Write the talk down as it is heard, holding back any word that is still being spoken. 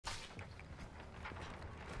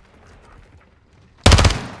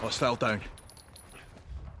Hostile down.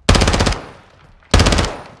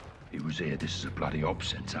 He was here. This is a bloody op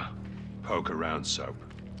center. Poke around, Soap.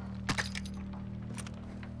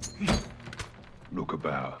 Look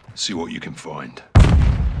about. See what you can find.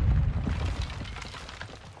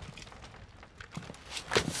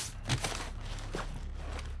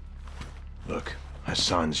 Look,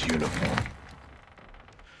 Hassan's uniform.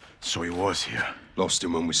 So he was here. Lost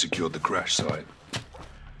him when we secured the crash site.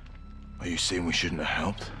 Are you saying we shouldn't have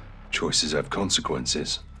helped? Choices have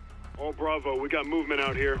consequences. All Bravo, we got movement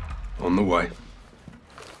out here. On the way.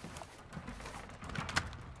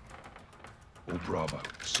 All Bravo,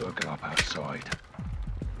 circle up outside.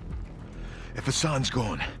 If Hassan's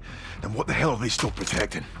gone, then what the hell are they still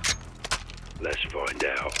protecting? Let's find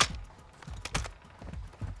out.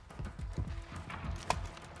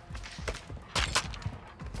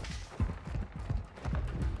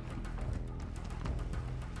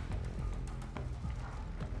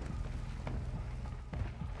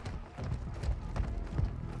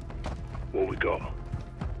 What we got?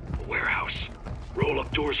 A warehouse.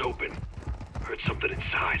 Roll-up doors open. Heard something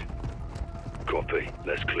inside. Copy.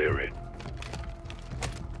 Let's clear it.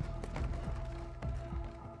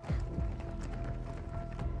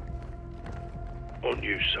 On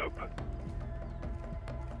you, Soap.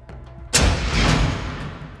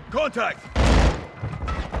 Contact!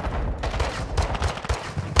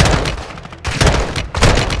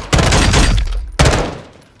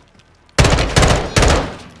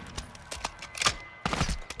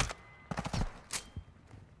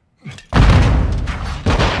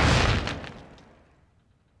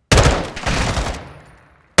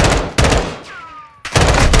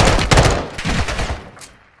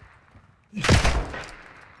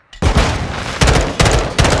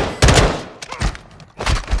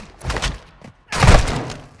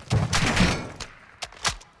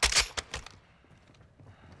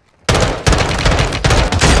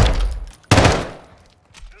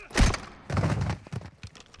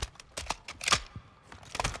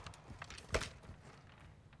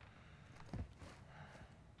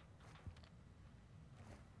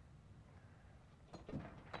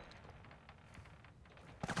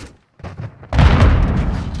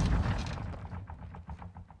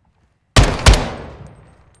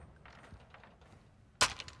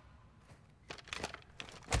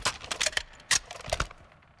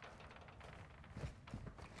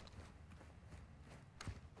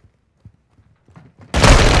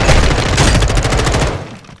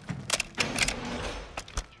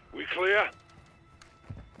 Clear?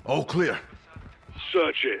 All clear.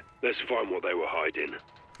 Search it. Let's find what they were hiding.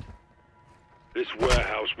 This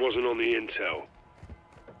warehouse wasn't on the intel.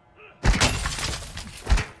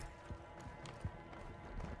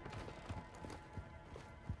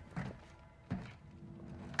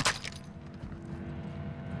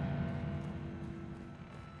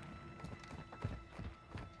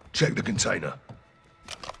 Check the container.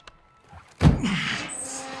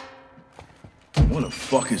 What the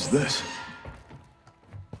fuck is this?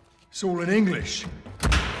 It's all in English.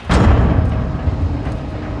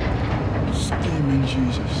 Steaming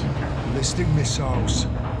Jesus. Ballistic missiles.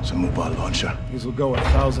 It's a mobile launcher. These will go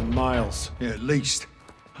 1,000 miles. Yeah, at least.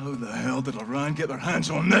 How the hell did Iran get their hands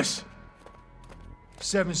on this?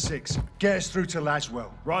 7-6. Get us through to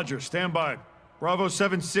Laswell. Roger, stand by. Bravo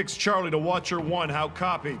 7-6 Charlie to Watcher 1. How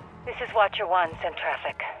copy? This is Watcher 1, send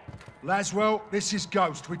traffic. Laswell, this is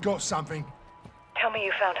Ghost. We got something. Tell me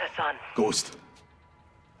you found Hassan. Ghost.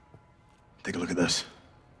 Take a look at this.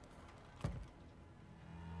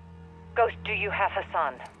 Ghost, do you have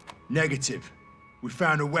Hassan? Negative. We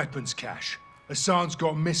found a weapons cache. Hassan's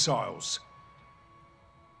got missiles.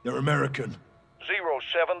 They're American.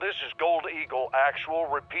 07, this is Gold Eagle. Actual,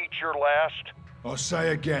 repeat your last. I'll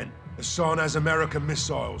say again. Hassan has American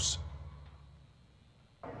missiles.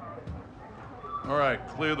 All right,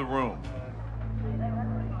 clear the room.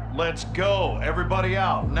 Let's go. Everybody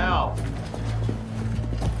out, now.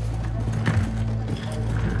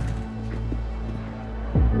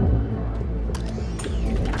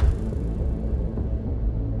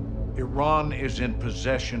 Iran is in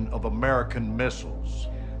possession of American missiles.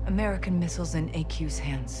 American missiles in AQ's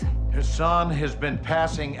hands. Hassan has been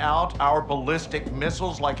passing out our ballistic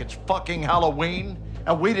missiles like it's fucking Halloween,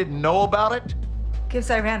 and we didn't know about it? Gives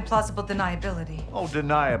Iran plausible deniability. Oh,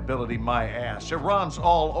 deniability my ass. Iran's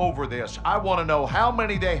all over this. I want to know how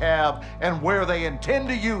many they have and where they intend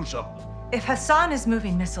to use them. If Hassan is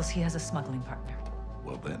moving missiles, he has a smuggling partner.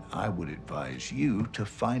 Well, then I would advise you to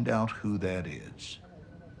find out who that is.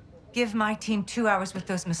 Give my team 2 hours with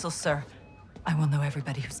those missiles, sir. I will know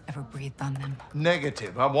everybody who's ever breathed on them.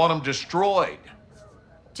 Negative. I want them destroyed.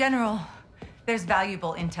 General, There's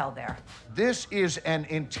valuable intel there. This is an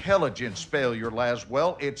intelligence failure,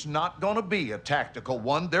 Laswell. It's not gonna be a tactical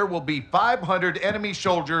one. There will be 500 enemy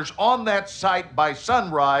soldiers on that site by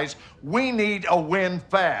sunrise. We need a win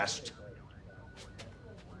fast.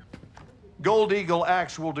 Gold Eagle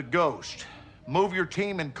Actual to Ghost. Move your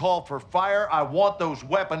team and call for fire. I want those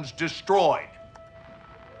weapons destroyed.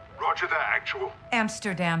 Roger that, Actual.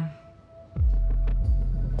 Amsterdam.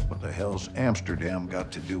 What the hell's Amsterdam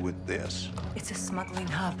got to do with this? It's a smuggling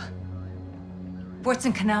hub. Ports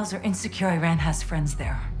and canals are insecure. Iran has friends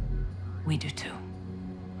there. We do too.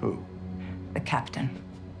 Who? The captain.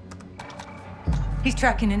 He's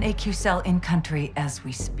tracking an AQ cell in country as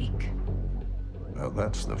we speak. Well,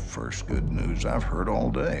 that's the first good news I've heard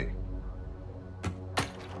all day.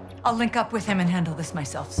 I'll link up with him and handle this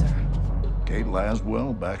myself, sir. Kate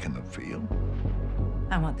Laswell back in the field?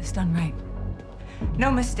 I want this done right.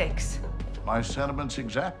 No mistakes. My sentiments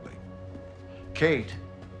exactly. Kate,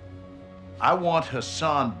 I want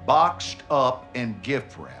Hassan boxed up and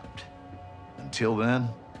gift wrapped. Until then,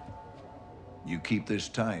 you keep this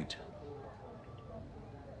tight.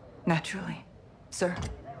 Naturally, sir.